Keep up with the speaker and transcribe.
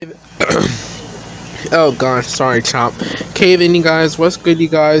Oh gosh, sorry, Chomp. Cave-in, you guys. What's good, you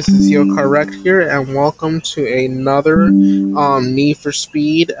guys? It's Yo Correct here, and welcome to another Need for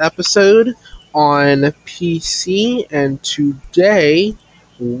Speed episode on PC. And today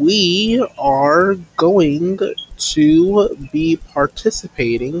we are going to be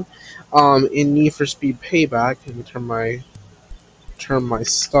participating in Need for Speed Payback. Let me turn my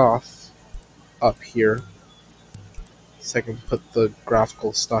stuff up here so I can put the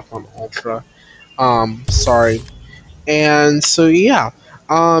graphical stuff on ultra. Sorry. And so yeah.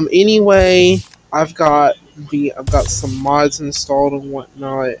 Anyway, I've got some mods installed and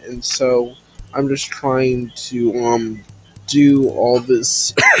whatnot, and so I'm just trying to do all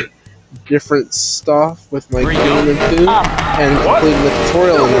this different stuff with my game and food and completing the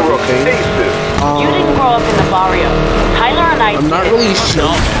tutorial and everything. You didn't grow up in the barrio. Tyler and I I'm not really sure.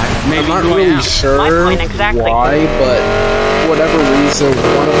 I'm not really sure why, but for whatever reason,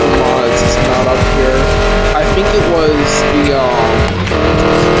 one of the mods is not up here. I think it was the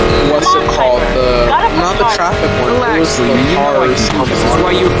what's it called? Not the traffic one. It was the cars. This is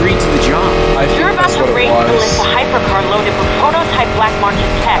why you agreed to the job. You're about to race into hypercar loaded with prototype black market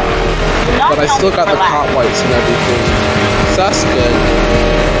tech. But I still got the cop lights and everything, so that's good.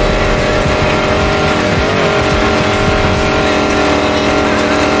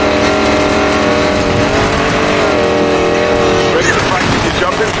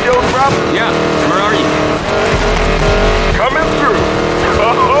 Yeah, where are you? Coming through.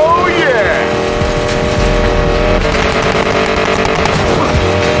 Oh, yeah.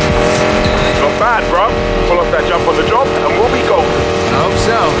 Not bad, bro. Pull off that jump on the job and we'll be golden. I hope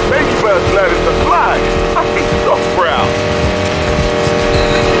so. Baby bird's learning to fly. I think so proud.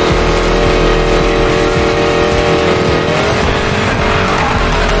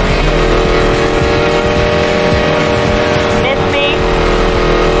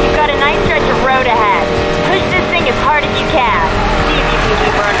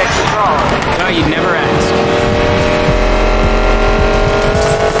 You'd never ask.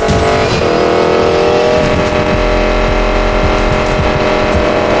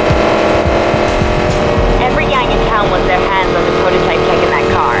 Every gang in town wants their hands on the prototype tech in that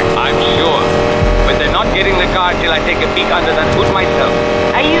car. I'm sure. But they're not getting the car till I take a peek under that hood myself.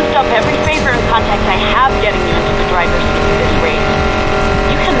 I used up every favor and contact I have getting you into the driver's seat for this race.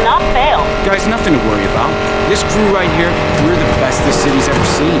 You cannot fail. Guys, nothing to worry about. This crew right here, we're the best this city's ever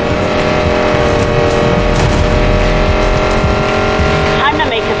seen. Time to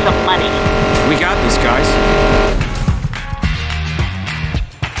make us some money. We got this, guys.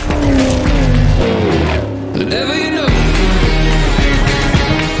 The devil you know.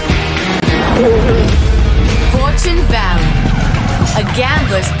 Fortune Valley, a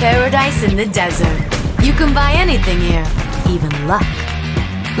gambler's paradise in the desert. You can buy anything here, even luck.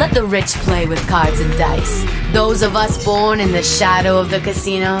 Let the rich play with cards and dice. Those of us born in the shadow of the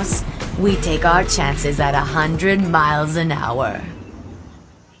casinos, we take our chances at 100 miles an hour.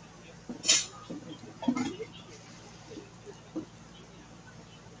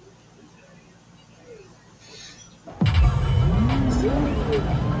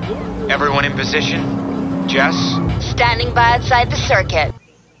 Everyone in position? Jess? Standing by outside the circuit.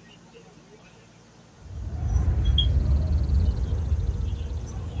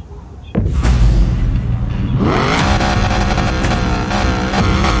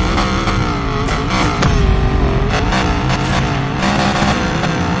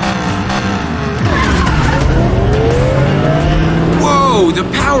 The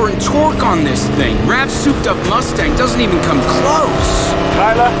power and torque on this thing. Rav's souped-up Mustang doesn't even come close.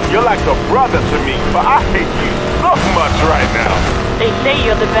 Tyler, you're like a brother to me, but I hate you so much right now. They say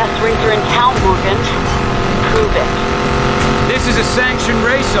you're the best racer in town, Morgan. Prove it. This is a sanctioned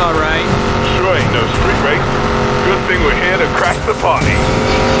race, all right. Sure ain't no street race. Good thing we're here to crash the party.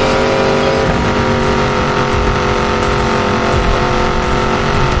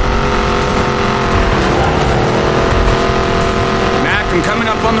 I'm coming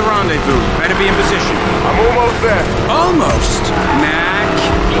up on the rendezvous. Better be in position. I'm almost there. Almost? Mac?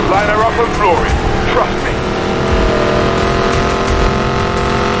 Just line her up and floor it. Trust me.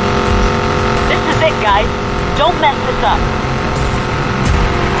 This is it, guys. Don't mess this up.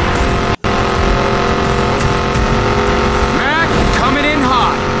 Mac, coming in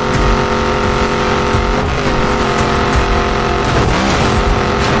hot.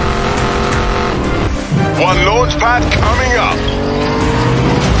 One launch pad coming up.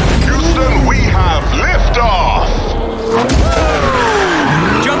 We have liftoff!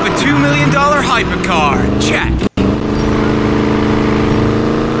 Jump a $2 million hypercar. Check.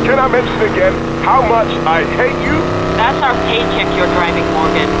 Can I mention again how much I hate you? That's our paycheck you're driving,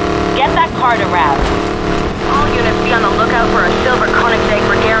 Morgan. Get that car to Rav. All units be on the lookout for a silver Koenigsegg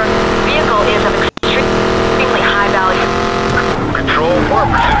Regera. Vehicle is of extremely high value. Control, we're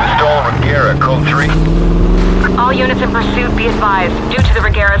pursuing the stolen Regera, code 3. All units in pursuit be advised. Due to the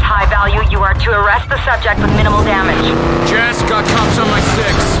Regera's high value, you are to arrest the subject with minimal damage. Jess, got cops on my 6.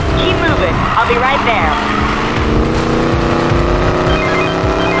 Keep moving. I'll be right there.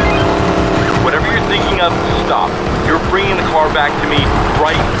 Whatever you're thinking of, stop. You're bringing the car back to me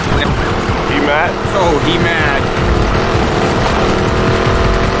right now. He mad? Oh, he mad.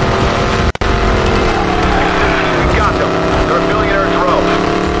 We got them. They're a billionaire's row.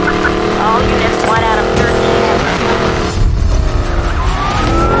 All units 1 out of 13.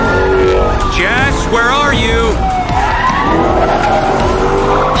 Jess, where are you?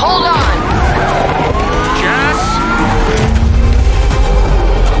 Hold on! Jess?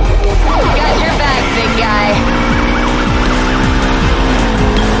 Got your back, big guy.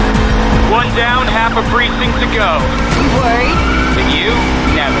 One down, half a precinct to go. You worried? And you?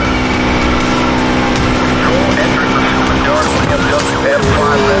 Never. Control, entering pursuit with dark BMW M5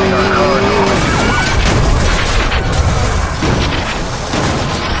 ready on code.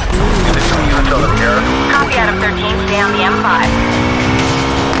 Additional units on the Regera. Copy out of 13, stay on the M5.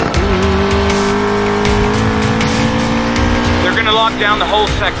 They're gonna lock down the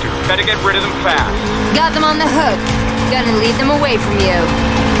whole sector. Better get rid of them fast. Got them on the hook. Gotta lead them away from you.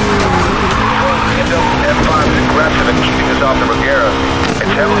 BMW M5 is aggressive in keeping us off the Regera.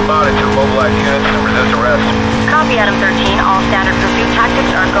 It's heavily mounted to mobilize units and resist arrest. Copy Adam 13, all standard pursuit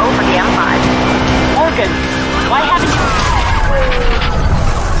tactics are go for the M5. Morgan, why haven't you...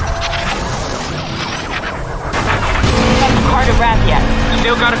 got the car to Rav yet?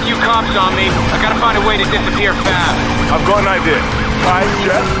 Still got a few cops on me. I gotta find a way to disappear fast. I've got an idea. Ty,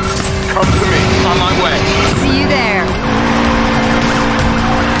 Jess, come to me. On my way. See you there.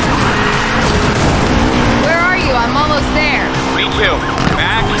 Where are you? I'm almost there. Me too.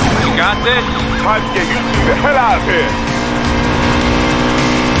 Mac, you got this? Time to get you two the hell out of here.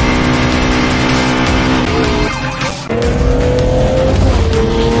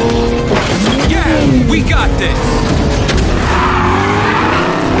 Yeah, we got this.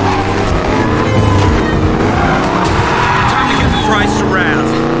 Time to get the price to Rav.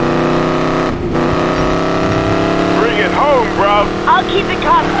 Bring it home, bruv. I'll keep the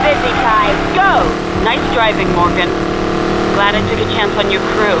cops busy, Ty. Go! Nice driving, Morgan. Glad I took a chance on your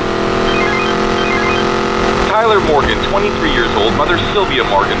crew. Tyler Morgan, 23 years old, mother Sylvia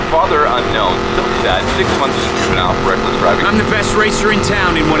Morgan, father unknown, so sad, 6 months in juvenile for reckless driving. I'm the best racer in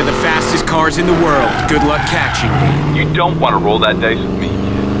town in one of the fastest cars in the world. Good luck catching me. You don't want to roll that dice with me.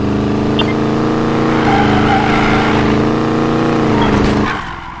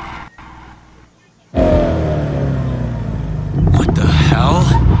 What the hell?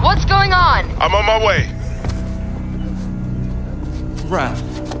 What's going on? I'm on my way. Rav.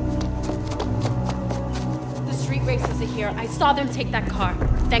 The street races are here. I saw them take that car.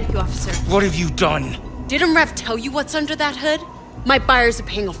 Thank you, officer. What have you done? Didn't Rev tell you what's under that hood? My buyers are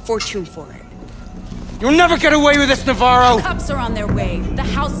paying a fortune for it. You'll never get away with this, Navarro! Cops are on their way. The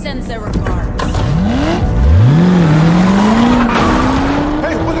house sends their regards.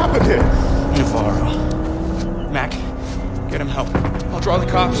 Hey, what happened here? Navarro. Mac, get him help. I'll draw the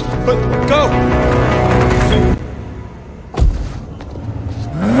cops. But go!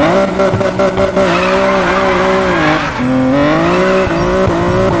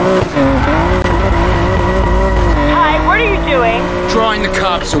 Ty, what are you doing? Drawing the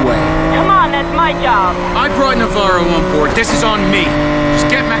cops away. Come on, that's my job. I brought Navarro on board. This is on me. Just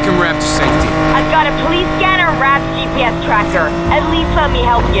get Mac and Rav to safety. I've got a police scanner and Rav's GPS tracker. At least let me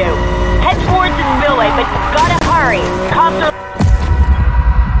help you. Head towards the spillway, but gotta hurry. Cops are...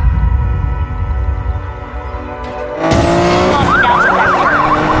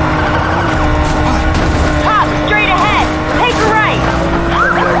 Cops, straight ahead. Take a right.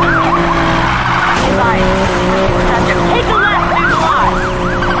 Take a left through the lot.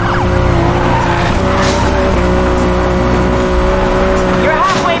 You're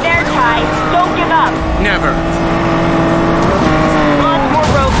halfway there, Ty. Don't give up. Never. Lots more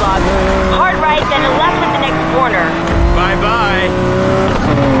roadblocks. Hard right, then a left at the next corner. Bye-bye.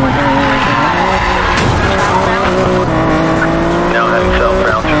 Now heading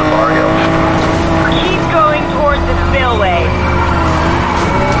southbound through the Bar Hills. Keep going towards the spillway.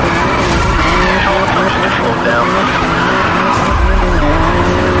 Slow down.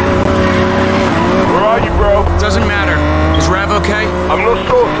 Where are you, bro? Doesn't matter. Is Rav okay? I'm no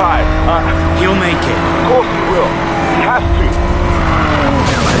sure, Ty. He'll make it. Of course he will. He has to.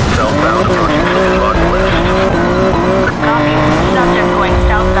 Now heading southbound approaching 6 o'clock west. Copy. Subject going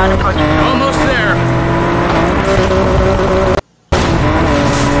southbound approaching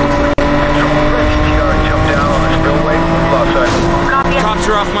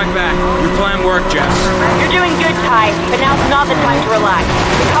relax.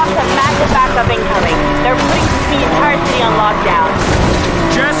 The cops have massive backup incoming. They're putting the entire city on lockdown.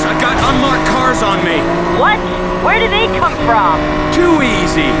 Jess, I got unmarked cars on me. What? Where do they come from? Too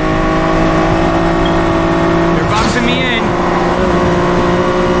easy. They're boxing me in.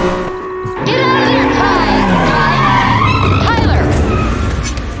 Get out of here, Tyler!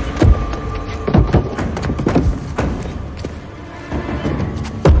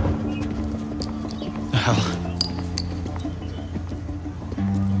 The hell?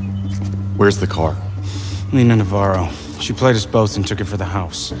 Where's the car? Lena Navarro. She played us both and took it for the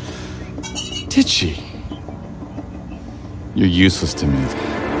house. Did she? You're useless to me.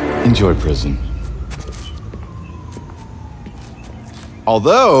 Enjoy prison.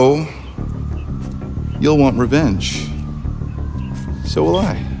 Although, you'll want revenge. So will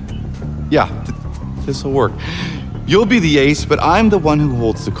I. Yeah, this'll work. You'll be the ace, but I'm the one who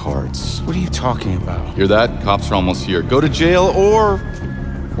holds the cards. What are you talking about? Hear that? Cops are almost here. Go to jail or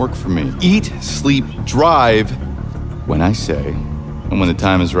work for me. Eat, sleep, drive when I say, and when the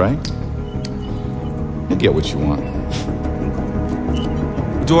time is right, you'll get what you want.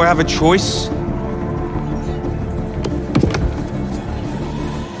 Do I have a choice?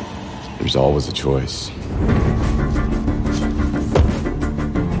 There's always a choice.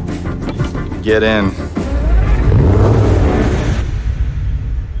 Get in.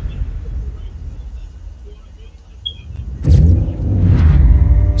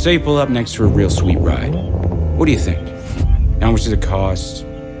 Say you pull up next to a real sweet ride. What do you think? How much does it cost?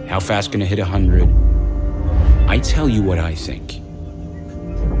 How fast can it hit 100? I tell you what I think.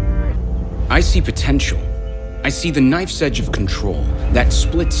 I see potential. I see the knife's edge of control, that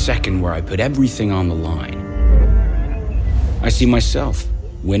split second where I put everything on the line. I see myself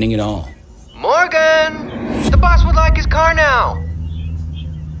winning it all. Morgan! The boss would like his car now.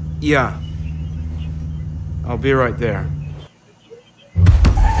 Yeah. I'll be right there.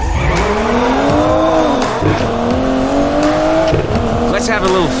 Let's have a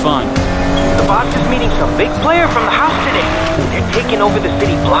little fun. The boss is meeting some big player from the house today. They're taking over the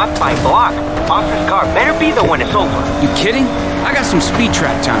city block by block. Boss's car better be there when it's over. You kidding? I got some speed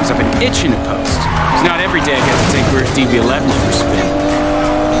trap times I've been itching to post. It's not every day I get to take weird DB11 for a spin.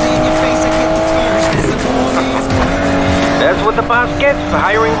 That's what the boss gets for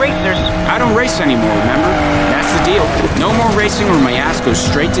hiring racers. I don't race anymore, remember? That's the deal. No more racing or my ass goes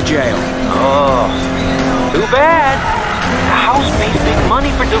straight to jail. Oh, too bad. The house pays big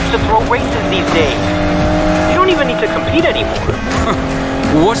money for dupes to throw races these days. You don't even need to compete anymore.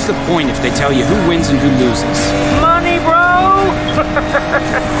 Well, what's the point if they tell you who wins and who loses? Money, bro!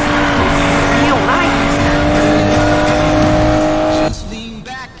 Real nice.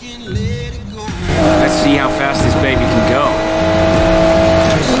 Let's see how fast this baby can go.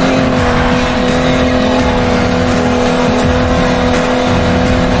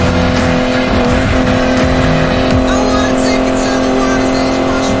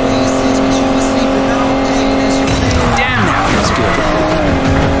 Damn, that feels good.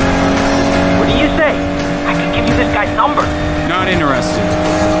 What do you say? I can give you this guy's number. Not interested.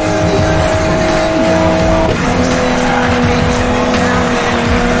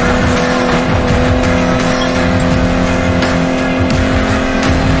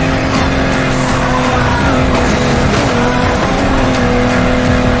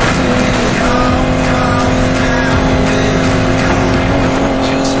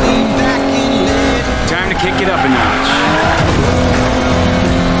 Kick it up a notch.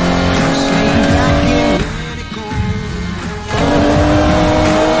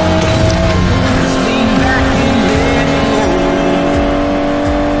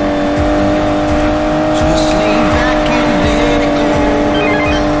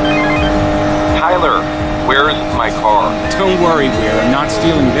 Tyler, where's my car? Don't worry, Weir. I'm not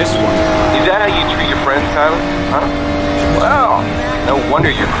stealing this one. Is that how you treat your friends, Tyler? Huh? Wow. No wonder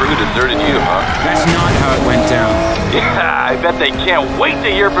your crew deserted you, huh? That's not how it went down. Yeah, I bet they can't wait to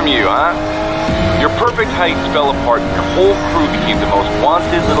hear from you, huh? Your perfect heights fell apart and your whole crew became the most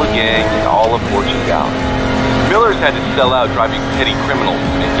wanted little gang in all of Fortune Valley. Miller's had to sell out driving petty criminals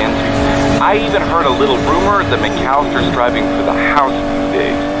to make ends meet. I even heard a little rumor that McAllister's driving for the house these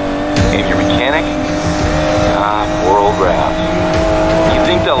days. And your mechanic? Ah, poor old Raz. You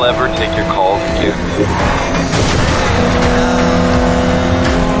think they'll ever take your calls again?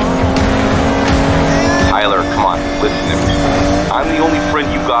 Tyler, come on, listen to me. I'm the only friend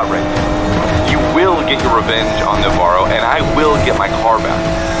you got right now. You will get your revenge on Navarro, and I will get my car back.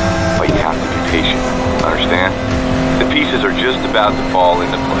 But you have to be patient, understand? The pieces are just about to fall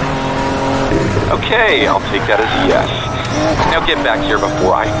into place. Okay, I'll take that as a yes. Now get back here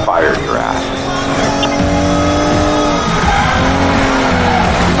before I fire your ass.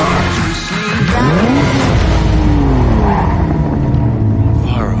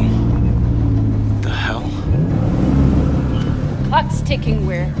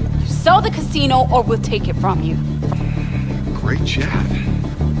 casino or we'll take it from you. Great chat.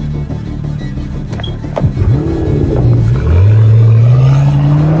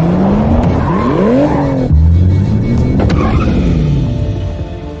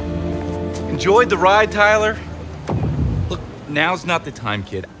 Enjoyed the ride, Tyler? Look, now's not the time,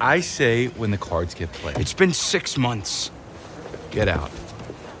 kid. I say when the cards get played. It's been 6 months. Get out.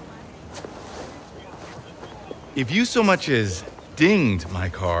 If you so much as dinged my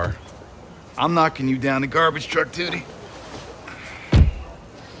car, I'm knocking you down to garbage truck duty.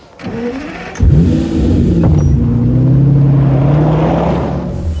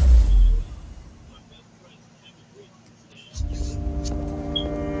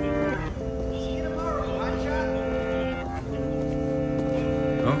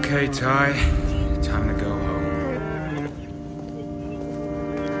 Okay, Ty. Time to go home.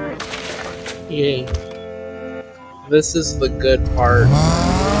 Yay. This is the good part.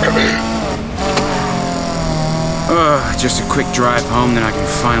 Just a quick drive home, then I can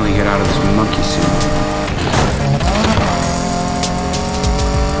finally get out of this monkey suit.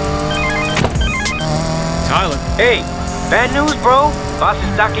 Tyler. Hey, bad news, bro. Boss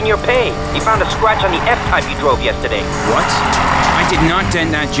is docking your pay. He found a scratch on the F-Type you drove yesterday. What? I did not dent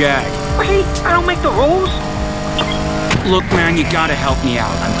that Jag. Wait, I don't make the rules. Look, man, you gotta help me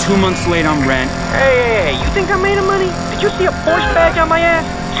out. I'm 2 months late on rent. Hey, you think I made the money? Did you see a Porsche badge on my ass?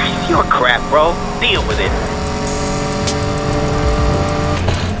 You're crap, bro. Deal with it.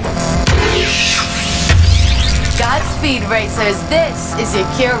 Godspeed, racers. This is your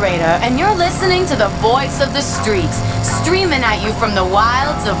curator, and you're listening to the voice of the streets, streaming at you from the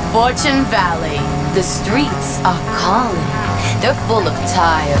wilds of Fortune Valley. The streets are calling. They're full of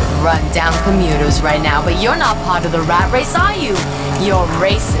tired, run-down commuters right now, but you're not part of the rat race, are you? You're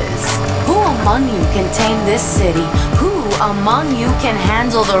racers. Who among you can tame this city? Who among you can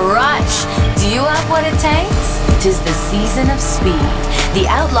handle the rush? Do you have what it takes? 'Tis the season of speed. The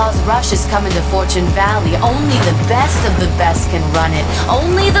Outlaws Rush is coming to Fortune Valley. Only the best of the best can run it.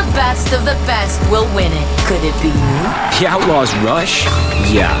 Only the best of the best will win it. Could it be you? The Outlaws Rush?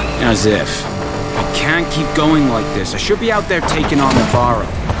 Yeah, as if. I can't keep going like this. I should be out there taking on Navarro.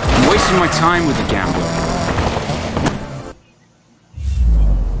 I'm wasting my time with the gambler.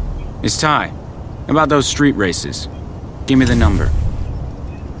 It's Ty. About those street races. Give me the number.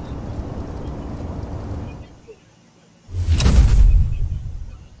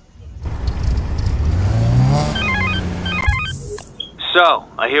 So,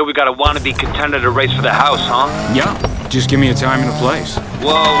 I hear we got a wannabe contender to race for the house, huh? Yeah, just give me a time and a place.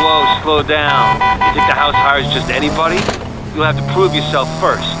 Whoa, slow down. You think the house hires just anybody? You'll have to prove yourself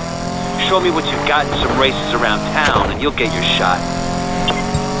first. Show me what you've got in some races around town, and you'll get your shot.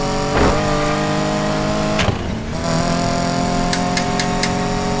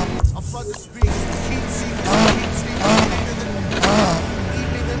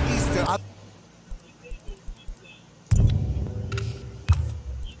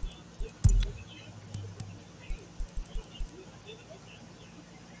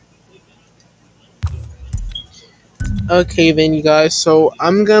 Okay then, you guys, so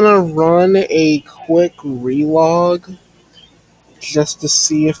I'm gonna run a quick relog just to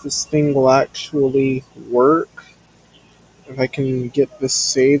see if this thing will actually work. If I can get this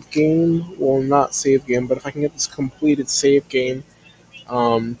save game, well, not save game, but if I can get this completed save game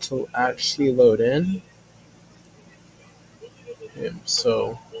to actually load in.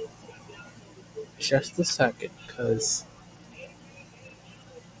 So, just a second, because,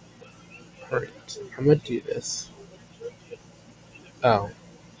 alright, I'm gonna do this. Oh.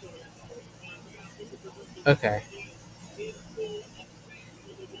 Okay.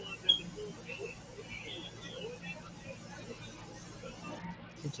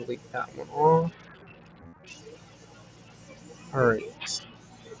 Delete that one off. Alright.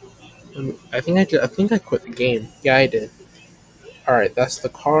 I think I quit the game. Yeah, I did. Alright, that's the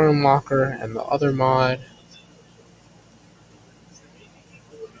car unlocker and the other mod.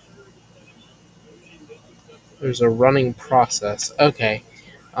 There's a running process. Okay.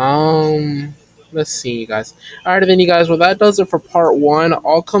 Let's see, you guys. Alright then, you guys, well, that does it for part 1.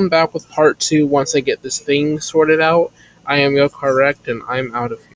 I'll come back with part 2 once I get this thing sorted out. I am Yo Correct, and I'm out of here.